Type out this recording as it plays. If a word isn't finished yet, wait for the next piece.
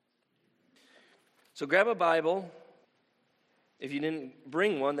So grab a Bible. If you didn't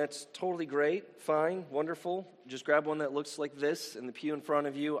bring one, that's totally great, fine, wonderful. Just grab one that looks like this in the pew in front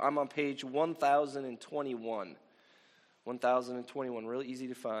of you. I'm on page 1021. 1021, really easy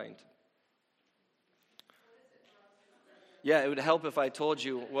to find. Yeah, it would help if I told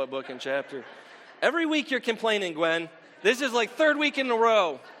you what book and chapter. Every week you're complaining, Gwen. This is like third week in a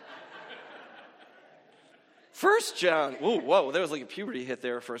row. 1 John, whoa, there was like a puberty hit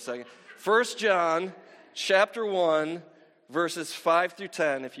there for a second. 1 John chapter 1, verses 5 through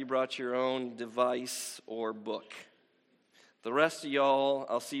 10, if you brought your own device or book. The rest of y'all,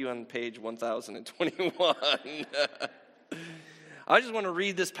 I'll see you on page 1021. I just want to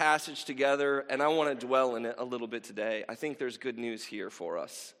read this passage together, and I want to dwell in it a little bit today. I think there's good news here for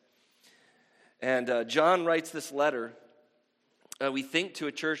us. And John writes this letter, we think, to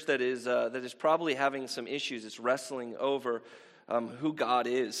a church that is probably having some issues. It's wrestling over who God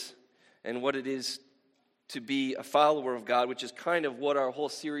is and what it is to be a follower of God, which is kind of what our whole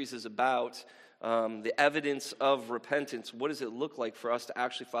series is about, the evidence of repentance. What does it look like for us to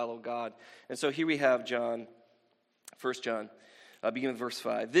actually follow God? And so here we have John, 1 John, beginning with verse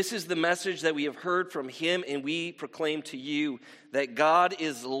 5. This is the message that we have heard from him, and we proclaim to you that God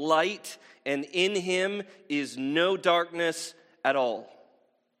is light, and in him is no darkness at all.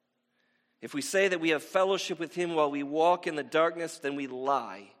 If we say that we have fellowship with him while we walk in the darkness, then we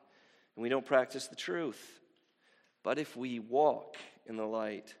lie, and we don't practice the truth. But if we walk in the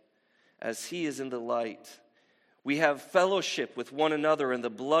light, as he is in the light, we have fellowship with one another, and the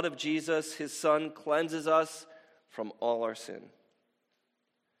blood of Jesus, his son, cleanses us from all our sin.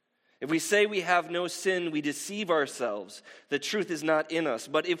 If we say we have no sin, we deceive ourselves. The truth is not in us.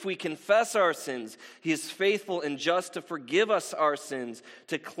 But if we confess our sins, he is faithful and just to forgive us our sins,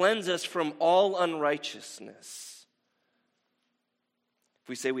 to cleanse us from all unrighteousness. If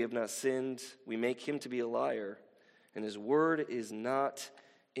we say we have not sinned, we make him to be a liar, and his word is not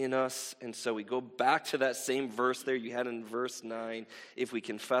in us. And so we go back to that same verse there you had in verse 9. If we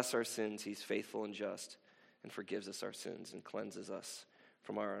confess our sins, he's faithful and just and forgives us our sins and cleanses us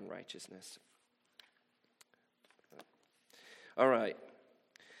from our unrighteousness. All right.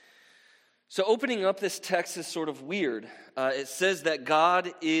 So opening up this text is sort of weird. It says that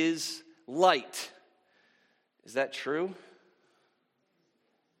God is light. Is that true?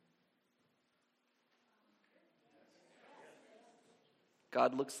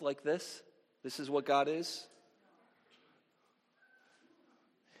 God looks like this? This is what God is?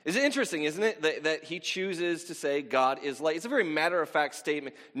 Is it interesting, isn't it, that he chooses to say God is light? It's a very matter-of-fact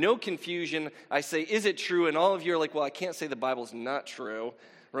statement. No confusion. I say, is it true? And all of you are like, well, I can't say the Bible's not true,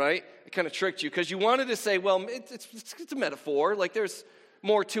 right? It kind of tricked you because you wanted to say, well, it's a metaphor. Like there's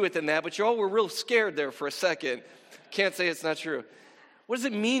more to it than that. But you all were real scared there for a second. Can't say it's not true. What does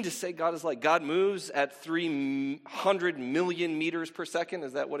it mean to say God is light? God moves at 300 million meters per second.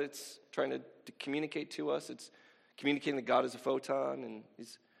 Is that what it's trying to communicate to us? It's communicating that God is a photon and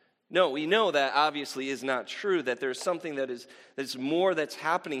he's... No, we know that obviously is not true, that there's something that's more that's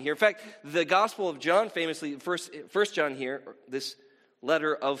happening here. In fact, the Gospel of John famously, First John here, this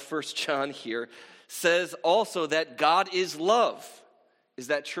letter of 1 John here, says also that God is love. Is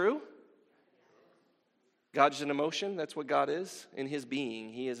that true? God's an emotion. That's what God is in his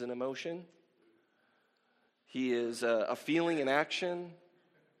being. He is an emotion. He is a feeling and action.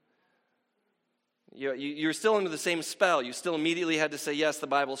 You're still under the same spell. You still immediately had to say, yes, the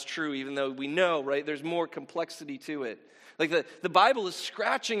Bible's true, even though we know, right, there's more complexity to it. Like the Bible is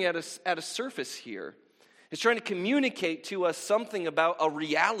scratching at a surface here. It's trying to communicate to us something about a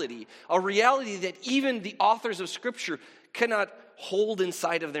reality that even the authors of Scripture cannot hold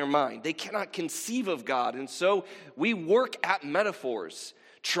inside of their mind. They cannot conceive of God. And so we work at metaphors,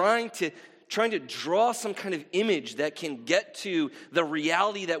 trying to draw some kind of image that can get to the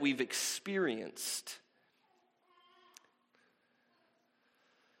reality that we've experienced.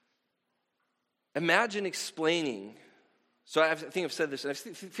 Imagine explaining. So I think I've said this, and I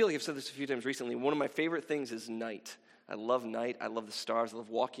feel like I've said this a few times recently. One of my favorite things is night. I love night. I love the stars. I love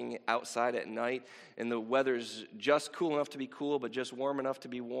walking outside at night, and the weather's just cool enough to be cool, but just warm enough to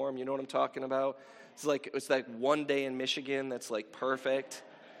be warm. You know what I'm talking about? It's like one day in Michigan that's like perfect.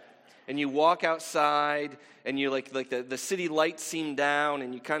 And you walk outside, and you like the city lights seem down,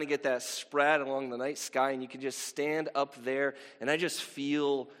 and you kind of get that spread along the night sky, and you can just stand up there, and I just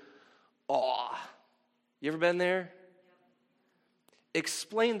feel awe. You ever been there?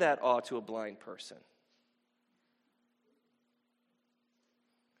 Explain that awe to a blind person.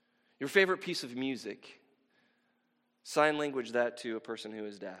 Your favorite piece of music, sign language that to a person who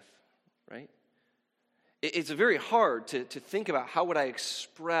is deaf, right? It's very hard to think about how would I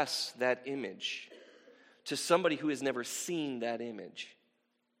express that image. to somebody who has never seen that image.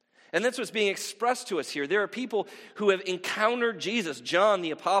 And that's what's being expressed to us here. There are people who have encountered Jesus, John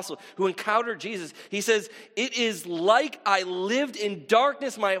the apostle, who encountered Jesus. He says, it is like I lived in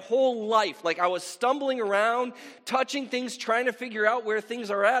darkness my whole life. Like I was stumbling around, touching things, trying to figure out where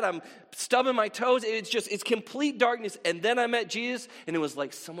things are at. I'm stubbing my toes. It's complete darkness. And then I met Jesus, and it was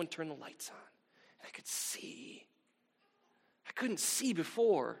like someone turned the lights on. And I could see. I couldn't see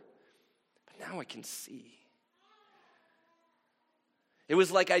before, but now I can see. It was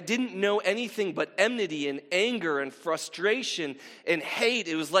like I didn't know anything but enmity and anger and frustration and hate.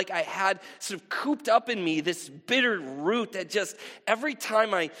 It was like I had sort of cooped up in me this bitter root that just every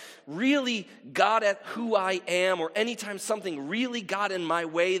time I really got at who I am, or anytime something really got in my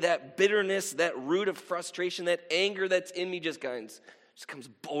way, that bitterness, that root of frustration, that anger that's in me just comes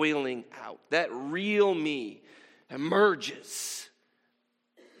boiling out. That real me emerges.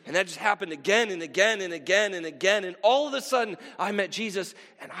 And that just happened again and again and again and again. And all of a sudden, I met Jesus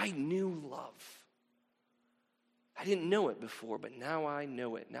and I knew love. I didn't know it before, but now I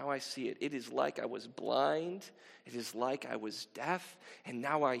know it. Now I see it. It is like I was blind. It is like I was deaf. And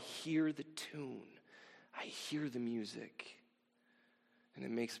now I hear the tune. I hear the music. And it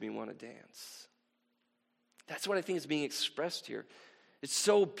makes me want to dance. That's what I think is being expressed here. It's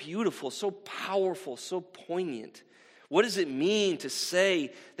so beautiful, so powerful, so poignant. What does it mean to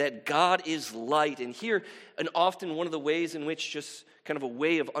say that God is light? And here, and often one of the ways in which just kind of a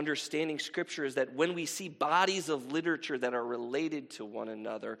way of understanding Scripture is that when we see bodies of literature that are related to one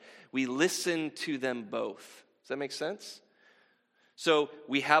another, we listen to them both. Does that make sense? So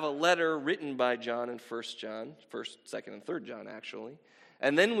we have a letter written by John in 1 John, 1st, 2nd, and 3rd John actually.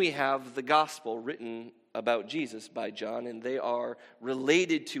 And then we have the gospel written about Jesus by John, and they are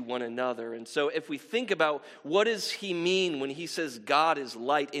related to one another. And so if we think about what does he mean when he says God is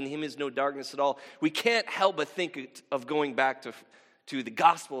light, in him is no darkness at all, we can't help but think of going back to the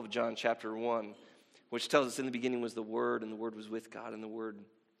Gospel of John chapter 1, which tells us in the beginning was the Word, and the Word was with God, and the Word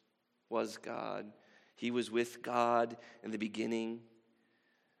was God. He was with God in the beginning.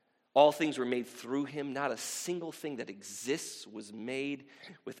 All things were made through him. Not a single thing that exists was made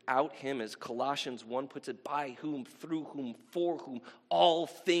without him. As Colossians 1 puts it, by whom, through whom, for whom, all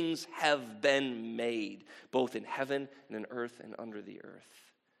things have been made, both in heaven and in earth and under the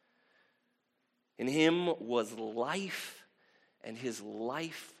earth. In him was life, and his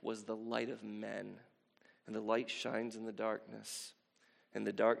life was the light of men. And the light shines in the darkness, and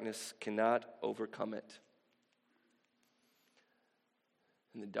the darkness cannot overcome it.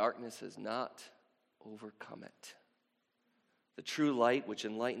 And the darkness has not overcome it. The true light, which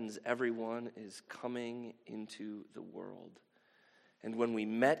enlightens everyone, is coming into the world. And when we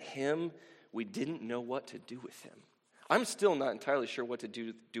met him, we didn't know what to do with him. I'm still not entirely sure what to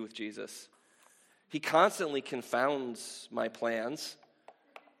do with Jesus. He constantly confounds my plans.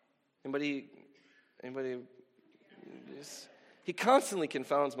 Anybody? He constantly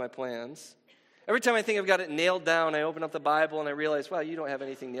confounds my plans. Every time I think I've got it nailed down, I open up the Bible and I realize, well, you don't have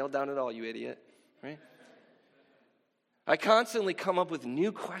anything nailed down at all, you idiot. Right? I constantly come up with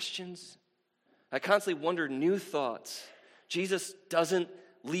new questions. I constantly wonder new thoughts. Jesus doesn't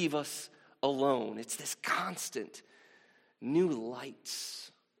leave us alone. It's this constant new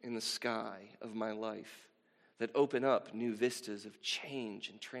lights in the sky of my life that open up new vistas of change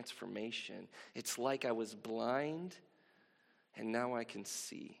and transformation. It's like I was blind and now I can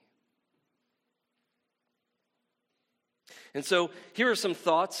see. And so here are some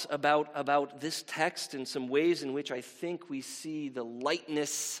thoughts about this text and some ways in which I think we see the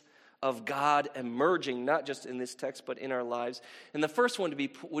lightness of God emerging, not just in this text, but in our lives. And the first one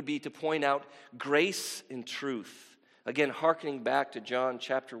would be to point out grace and truth. Again, hearkening back to John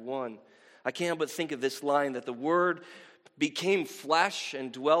chapter 1, I can't help but think of this line that the Word became flesh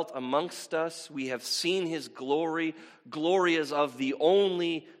and dwelt amongst us. We have seen his glory. Glory as of the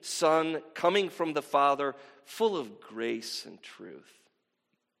only Son coming from the Father, full of grace and truth.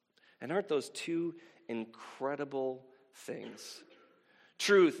 And aren't those two incredible things?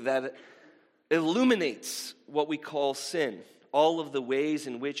 Truth that illuminates what we call sin, all of the ways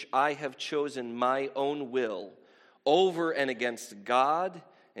in which I have chosen my own will over and against God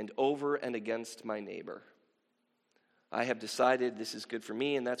and over and against my neighbor. I have decided this is good for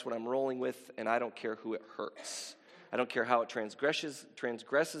me, and that's what I'm rolling with, and I don't care who it hurts. I don't care how it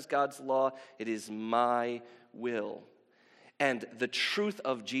transgresses God's law. It is my will. And the truth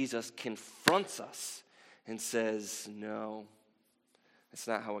of Jesus confronts us and says, no, that's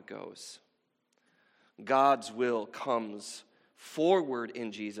not how it goes. God's will comes forward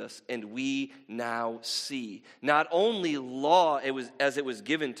in Jesus, and we now see. Not only law as it was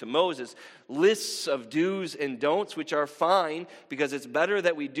given to Moses, lists of do's and don'ts, which are fine, because it's better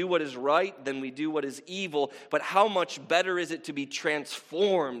that we do what is right than we do what is evil, but how much better is it to be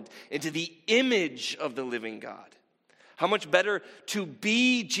transformed into the image of the living God? How much better to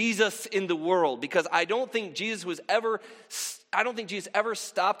be Jesus in the world, because I don't think Jesus ever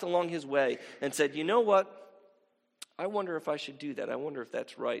stopped along his way and said, you know what? I wonder if I should do that. I wonder if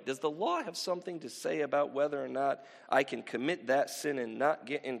that's right. Does the law have something to say about whether or not I can commit that sin and not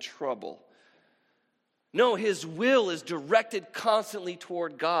get in trouble? No, his will is directed constantly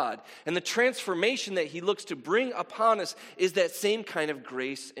toward God. And the transformation that he looks to bring upon us is that same kind of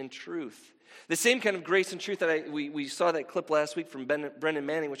grace and truth. The same kind of grace and truth that we saw that clip last week from Brendan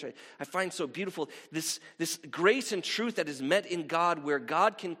Manning, which I find so beautiful. This grace and truth that is met in God, where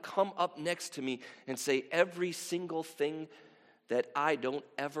God can come up next to me and say every single thing that I don't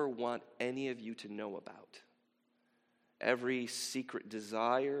ever want any of you to know about. Every secret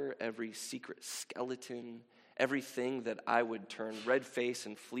desire, every secret skeleton, everything that I would turn red face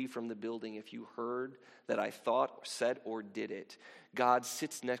and flee from the building if you heard that I thought or said or did it. God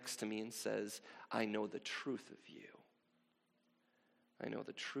sits next to me and says, I know the truth of you. I know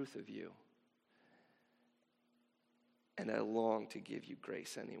the truth of you. And I long to give you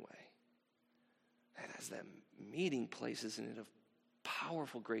grace anyway. And as that meeting place, isn't it, of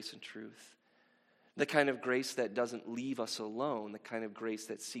powerful grace and truth? The kind of grace that doesn't leave us alone, the kind of grace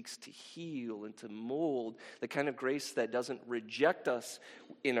that seeks to heal and to mold, the kind of grace that doesn't reject us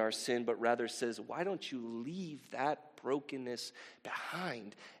in our sin, but rather says, why don't you leave that brokenness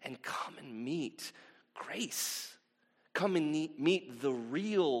behind and come and meet grace? Come and meet the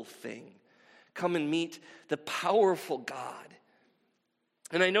real thing. Come and meet the powerful God.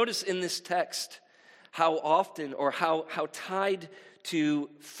 And I notice in this text how often, or how tied to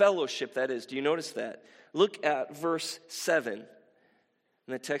fellowship that is. Do you notice that? Look at verse 7. In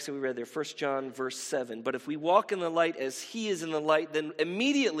the text that we read there, 1 John verse 7. But if we walk in the light as he is in the light, then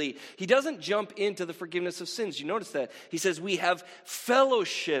immediately he doesn't jump into the forgiveness of sins. You notice that? He says we have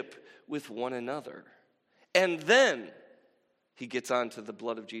fellowship with one another. And then he gets on to the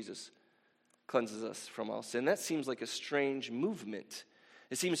blood of Jesus, cleanses us from all sin. That seems like a strange movement.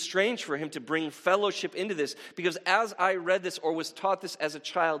 It seems strange for him to bring fellowship into this, because as I read this or was taught this as a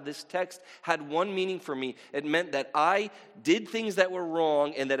child, this text had one meaning for me. It meant that I did things that were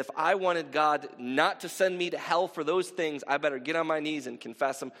wrong, and that if I wanted God not to send me to hell for those things, I better get on my knees and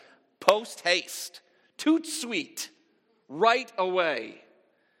confess them post haste, toot sweet, right away.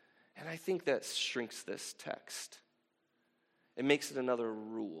 And I think that shrinks this text. It makes it another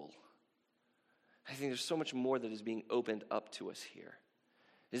rule. I think there's so much more that is being opened up to us here.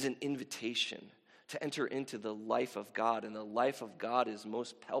 It is an invitation to enter into the life of God, and the life of God is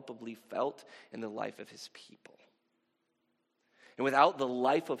most palpably felt in the life of his people. And without the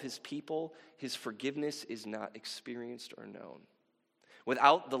life of his people, his forgiveness is not experienced or known.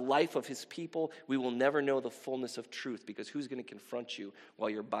 Without the life of his people, we will never know the fullness of truth, because who's going to confront you while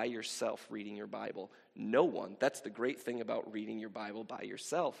you're by yourself reading your Bible? No one. That's the great thing about reading your Bible by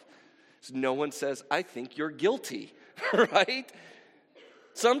yourself. So no one says, I think you're guilty, right?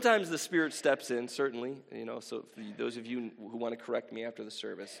 Sometimes the Spirit steps in, certainly, so for those of you who want to correct me after the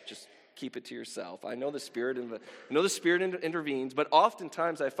service, just keep it to yourself. I know the Spirit intervenes, but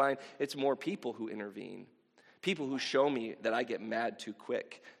oftentimes I find it's more people who intervene. People who show me that I get mad too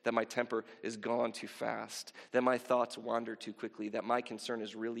quick, that my temper is gone too fast, that my thoughts wander too quickly, that my concern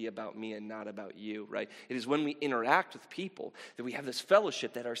is really about me and not about you, right? It is when we interact with people that we have this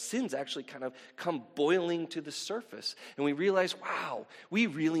fellowship, that our sins actually kind of come boiling to the surface. And we realize, wow, we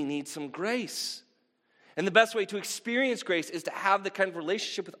really need some grace. And the best way to experience grace is to have the kind of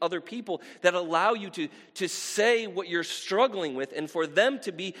relationship with other people that allow you to say what you're struggling with, and for them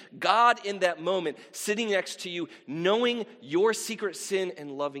to be God in that moment, sitting next to you, knowing your secret sin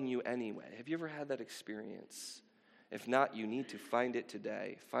and loving you anyway. Have you ever had that experience? If not, you need to find it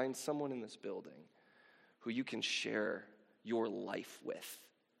today. Find someone in this building who you can share your life with.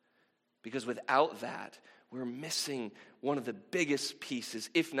 Because without that, we're missing one of the biggest pieces,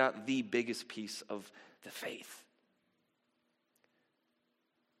 if not the biggest piece of the faith.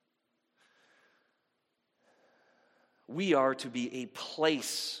 We are to be a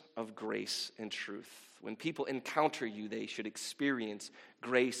place of grace and truth. When people encounter you, they should experience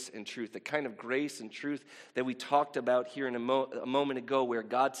grace and truth. The kind of grace and truth that we talked about here in a moment ago, where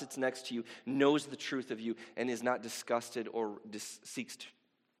God sits next to you, knows the truth of you, and is not disgusted or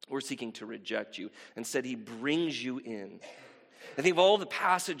seeking to reject you. Instead, he brings you in. I think of all the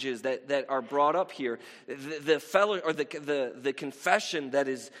passages that are brought up here. The confession that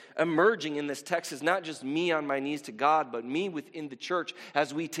is emerging in this text is not just me on my knees to God, but me within the church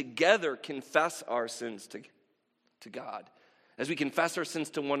as we together confess our sins to God. As we confess our sins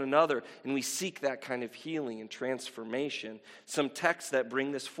to one another and we seek that kind of healing and transformation. Some texts that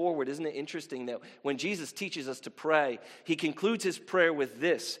bring this forward. Isn't it interesting that when Jesus teaches us to pray, he concludes his prayer with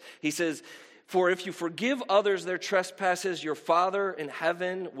this. He says, "For if you forgive others their trespasses, your Father in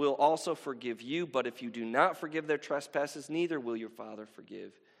heaven will also forgive you. But if you do not forgive their trespasses, neither will your Father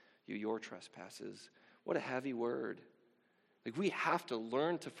forgive you your trespasses." What a heavy word. Like, we have to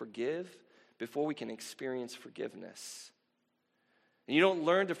learn to forgive before we can experience forgiveness. And you don't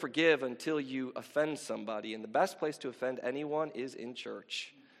learn to forgive until you offend somebody. And the best place to offend anyone is in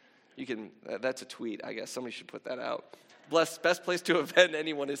church. That's a tweet, I guess. Somebody should put that out. Best place to offend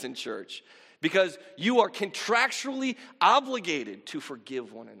anyone is in church. Because you are contractually obligated to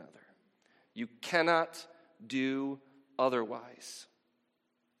forgive one another. You cannot do otherwise.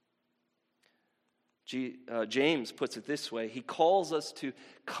 James puts it this way. He calls us to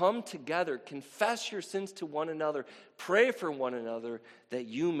come together, confess your sins to one another, pray for one another that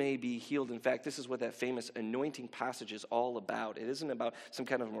you may be healed. In fact, this is what that famous anointing passage is all about. It isn't about some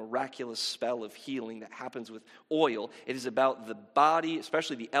kind of miraculous spell of healing that happens with oil. It is about the body,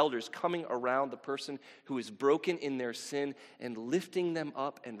 especially the elders, coming around the person who is broken in their sin and lifting them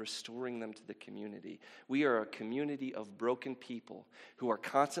up and restoring them to the community. We are a community of broken people who are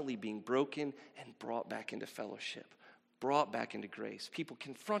constantly being broken and brought back into fellowship. Brought back into grace. People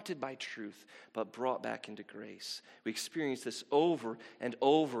confronted by truth, but brought back into grace. We experience this over and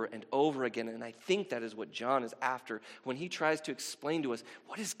over and over again, and I think that is what John is after when he tries to explain to us,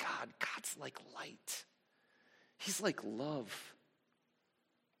 what is God? God's like light. He's like love.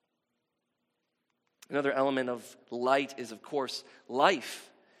 Another element of light is, of course,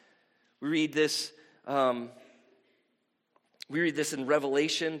 life. We read this in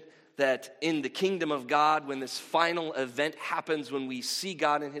Revelation, that in the kingdom of God, when this final event happens, when we see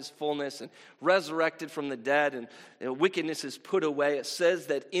God in his fullness and resurrected from the dead and wickedness is put away, it says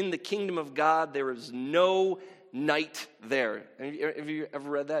that in the kingdom of God, there is no night there. Have you ever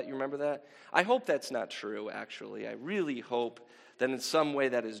read that? You remember that? I hope that's not true, actually. I really hope that in some way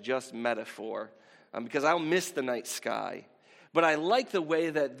that is just metaphor, because I'll miss the night sky. But I like the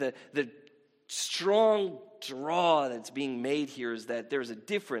way that the strong draw that's being made here is that there's a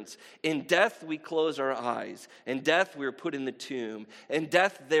difference. In death, we close our eyes. In death, we are put in the tomb. In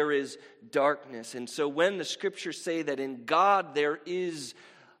death, there is darkness. And so when the scriptures say that in God there is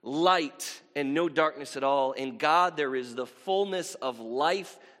light and no darkness at all, in God there is the fullness of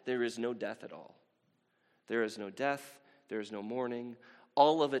life, there is no death at all. There is no death, there is no mourning,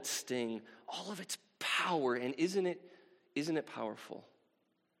 all of its sting, all of its power. And isn't it powerful?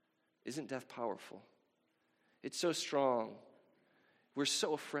 Isn't death powerful? It's so strong. We're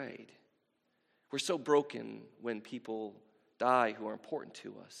so afraid. We're so broken when people die who are important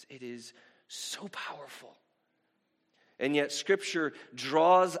to us. It is so powerful. And yet Scripture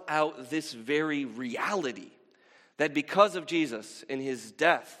draws out this very reality that because of Jesus and his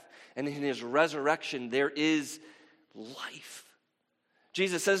death and in his resurrection, there is life.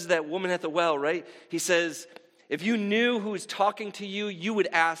 Jesus says to that woman at the well, right? He says, if you knew who is talking to you, you would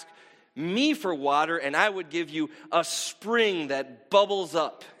ask me for water, and I would give you a spring that bubbles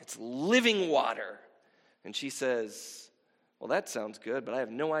up. It's living water. And she says, well, that sounds good, but I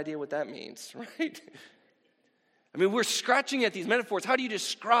have no idea what that means, right? I mean, we're scratching at these metaphors. How do you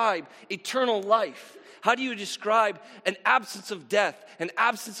describe eternal life? How do you describe an absence of death, an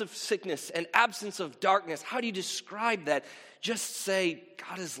absence of sickness, an absence of darkness? How do you describe that? Just say,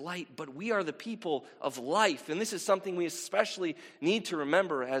 God is light, but we are the people of life. And this is something we especially need to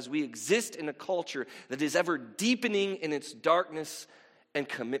remember as we exist in a culture that is ever deepening in its darkness and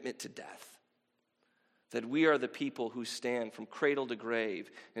commitment to death. That we are the people who stand from cradle to grave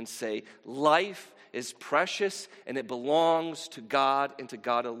and say, life is precious and it belongs to God and to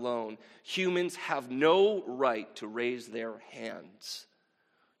God alone. Humans have no right to raise their hands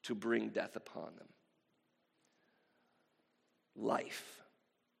to bring death upon them. Life.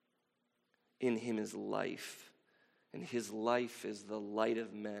 In him is life, and his life is the light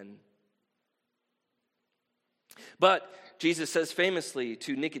of men. But Jesus says famously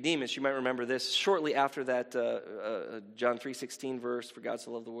to Nicodemus, you might remember this, shortly after that John 3:16 verse, for God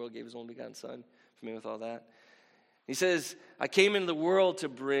so loved the world, gave his only begotten son. Familiar with all that? He says, I came into the world to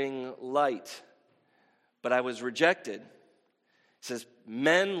bring light, but I was rejected. He says,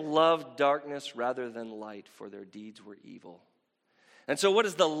 men loved darkness rather than light, for their deeds were evil. And so what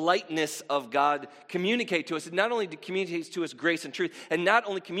does the lightness of God communicate to us? It not only communicates to us grace and truth, and not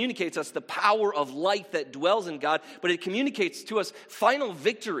only communicates us the power of light that dwells in God, but it communicates to us final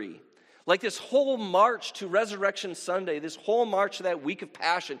victory. Like this whole march to Resurrection Sunday, this whole march to that week of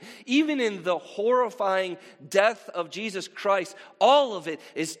Passion, even in the horrifying death of Jesus Christ, all of it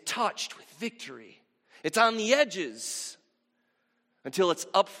is touched with victory. It's on the edges until it's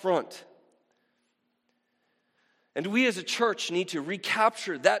up front. And we as a church need to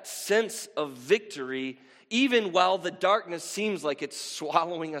recapture that sense of victory even while the darkness seems like it's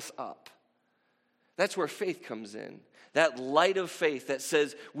swallowing us up. That's where faith comes in. That light of faith that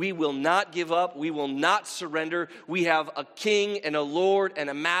says we will not give up, we will not surrender. We have a king and a Lord and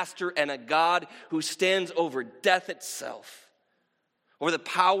a master and a God who stands over death itself, over the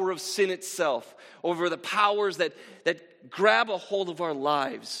power of sin itself, over the powers that grab a hold of our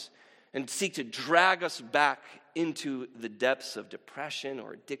lives and seek to drag us back into the depths of depression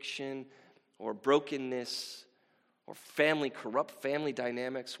or addiction or brokenness or corrupt family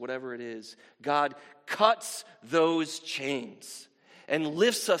dynamics, whatever it is. God cuts those chains and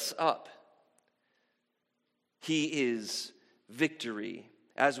lifts us up. He is victory.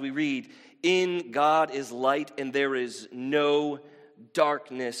 As we read, in God is light and there is no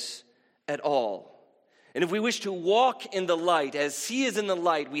darkness at all. And if we wish to walk in the light as He is in the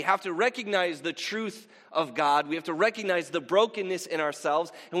light, we have to recognize the truth of God. We have to recognize the brokenness in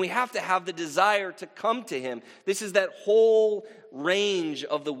ourselves, and we have to have the desire to come to Him. This is that whole range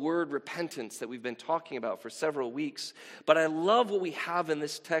of the word repentance that we've been talking about for several weeks. But I love what we have in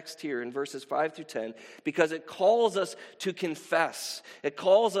this text here in verses 5 through 10 because it calls us to confess. It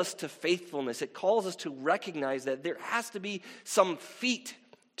calls us to faithfulness. It calls us to recognize that there has to be some feet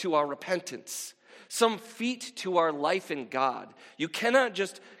to our repentance. Some feet to our life in God. You cannot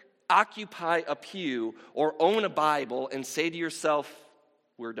just occupy a pew or own a Bible and say to yourself,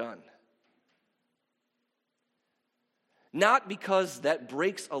 we're done. Not because that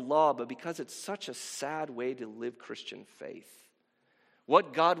breaks a law, but because it's such a sad way to live Christian faith.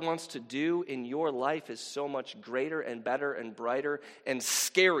 What God wants to do in your life is so much greater and better and brighter and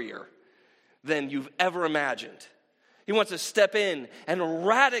scarier than you've ever imagined. He wants to step in and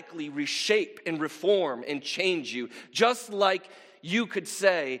radically reshape and reform and change you. Just like you could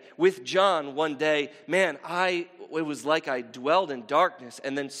say with John one day, man, it was like I dwelled in darkness,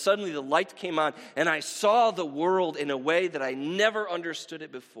 and then suddenly the light came on, and I saw the world in a way that I never understood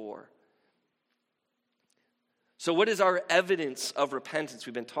it before. So what is our evidence of repentance?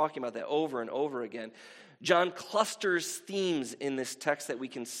 We've been talking about that over and over again. John clusters themes in this text that we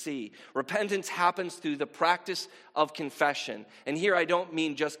can see. Repentance happens through the practice of confession. And here I don't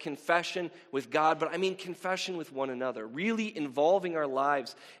mean just confession with God, but I mean confession with one another. Really involving our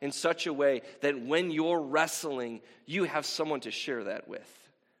lives in such a way that when you're wrestling, you have someone to share that with.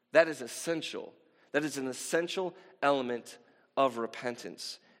 That is essential. That is an essential element of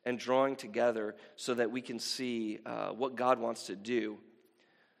repentance and drawing together so that we can see what God wants to do.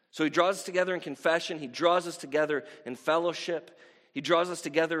 So He draws us together in confession. He draws us together in fellowship. He draws us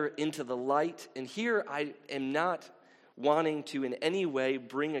together into the light. And here I am not wanting to in any way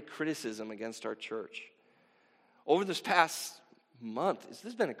bring a criticism against our church. Over this past month, this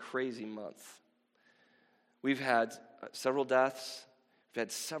has been a crazy month. We've had several deaths. We've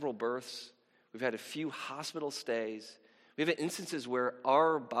had several births. We've had a few hospital stays. We've had instances where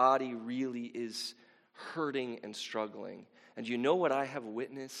our body really is hurting and struggling. And you know what I have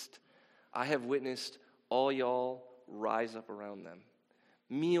witnessed? I have witnessed all y'all rise up around them.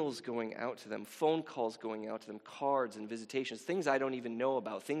 Meals going out to them, phone calls going out to them, cards and visitations, things I don't even know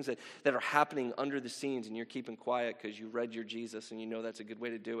about, things that are happening under the scenes, and you're keeping quiet because you read your Jesus and you know that's a good way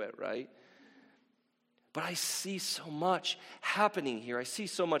to do it, right? But I see so much happening here. I see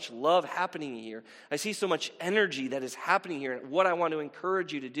so much love happening here. I see so much energy that is happening here. And what I want to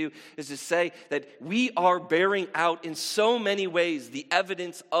encourage you to do is to say that we are bearing out in so many ways the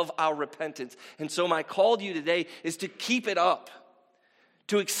evidence of our repentance. And so my call to you today is to keep it up,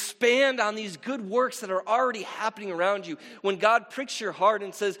 to expand on these good works that are already happening around you. When God pricks your heart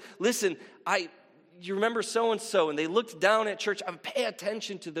and says, listen, you remember so-and-so, and they looked down at church, I would pay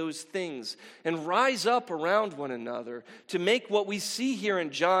attention to those things and rise up around one another to make what we see here in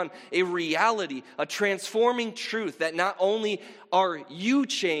John a reality, a transforming truth that not only are you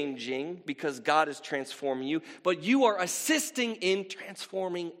changing because God is transforming you, but you are assisting in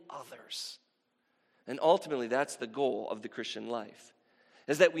transforming others. And ultimately, that's the goal of the Christian life,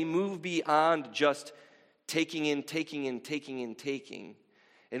 is that we move beyond just taking in,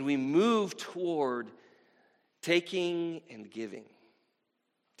 and we move toward taking and giving.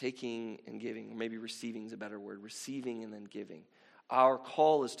 Taking and giving, or maybe receiving is a better word. Receiving and then giving. Our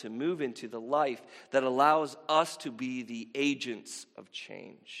call is to move into the life that allows us to be the agents of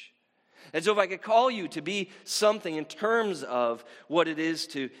change. And so if I could call you to be something in terms of what it is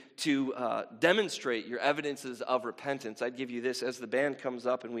to demonstrate your evidences of repentance, I'd give you this. As the band comes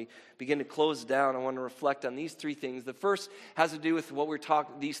up and we begin to close down, I want to reflect on these three things. The first has to do with what we're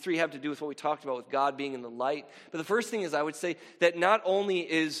talking, these three have to do with what we talked about with God being in the light. But the first thing is I would say that not only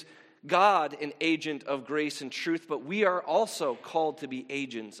is God an agent of grace and truth, but we are also called to be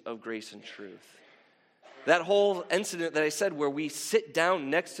agents of grace and truth. That whole incident that I said where we sit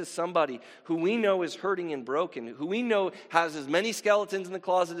down next to somebody who we know is hurting and broken, who we know has as many skeletons in the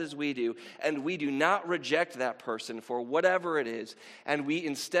closet as we do, and we do not reject that person for whatever it is, and we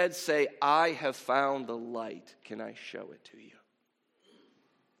instead say, I have found the light. Can I show it to you?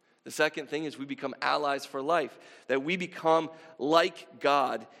 The second thing is we become allies for life, that we become like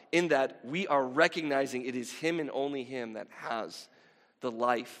God in that we are recognizing it is Him and only Him that has the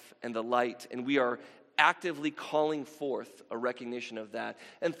life and the light, and we are actively calling forth a recognition of that.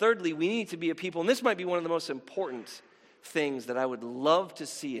 And thirdly, we need to be a people, and this might be one of the most important things that I would love to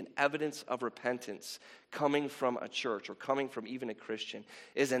see in evidence of repentance coming from a church or coming from even a Christian,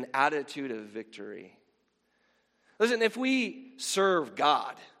 is an attitude of victory. Listen, if we serve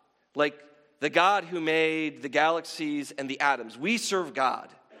God, like the God who made the galaxies and the atoms, we serve God.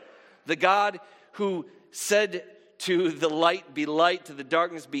 The God who said to the light be light, to the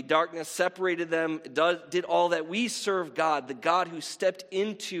darkness be darkness, separated them, did all that. We serve God, the God who stepped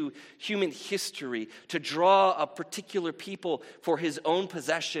into human history to draw a particular people for His own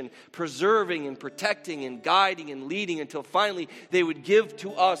possession, preserving and protecting and guiding and leading until finally they would give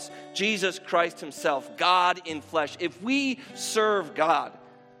to us Jesus Christ Himself, God in flesh. If we serve God,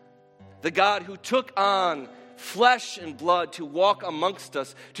 the God who took on flesh and blood to walk amongst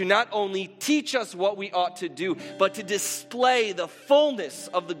us, to not only teach us what we ought to do, but to display the fullness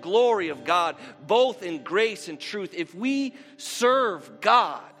of the glory of God, both in grace and truth. If we serve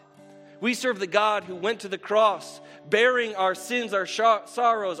God, we serve the God who went to the cross, bearing our sins, our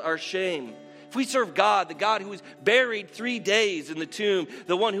sorrows, our shame. If we serve God, the God who was buried 3 days in the tomb,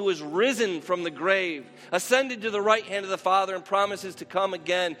 the one who was risen from the grave, ascended to the right hand of the Father and promises to come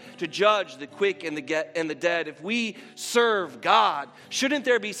again to judge the quick and the dead. If we serve God, shouldn't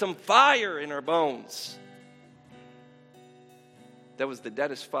there be some fire in our bones? That was the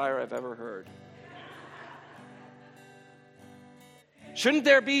deadest fire I've ever heard. Shouldn't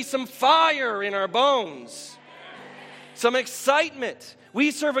there be some fire in our bones? Some excitement.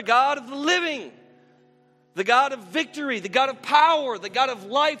 We serve a God of the living, the God of victory, the God of power, the God of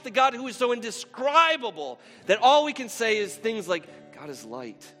life, the God who is so indescribable that all we can say is things like, God is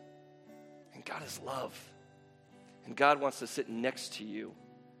light, and God is love, and God wants to sit next to you,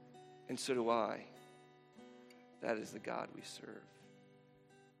 and so do I. That is the God we serve.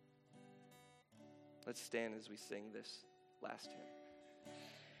 Let's stand as we sing this last hymn.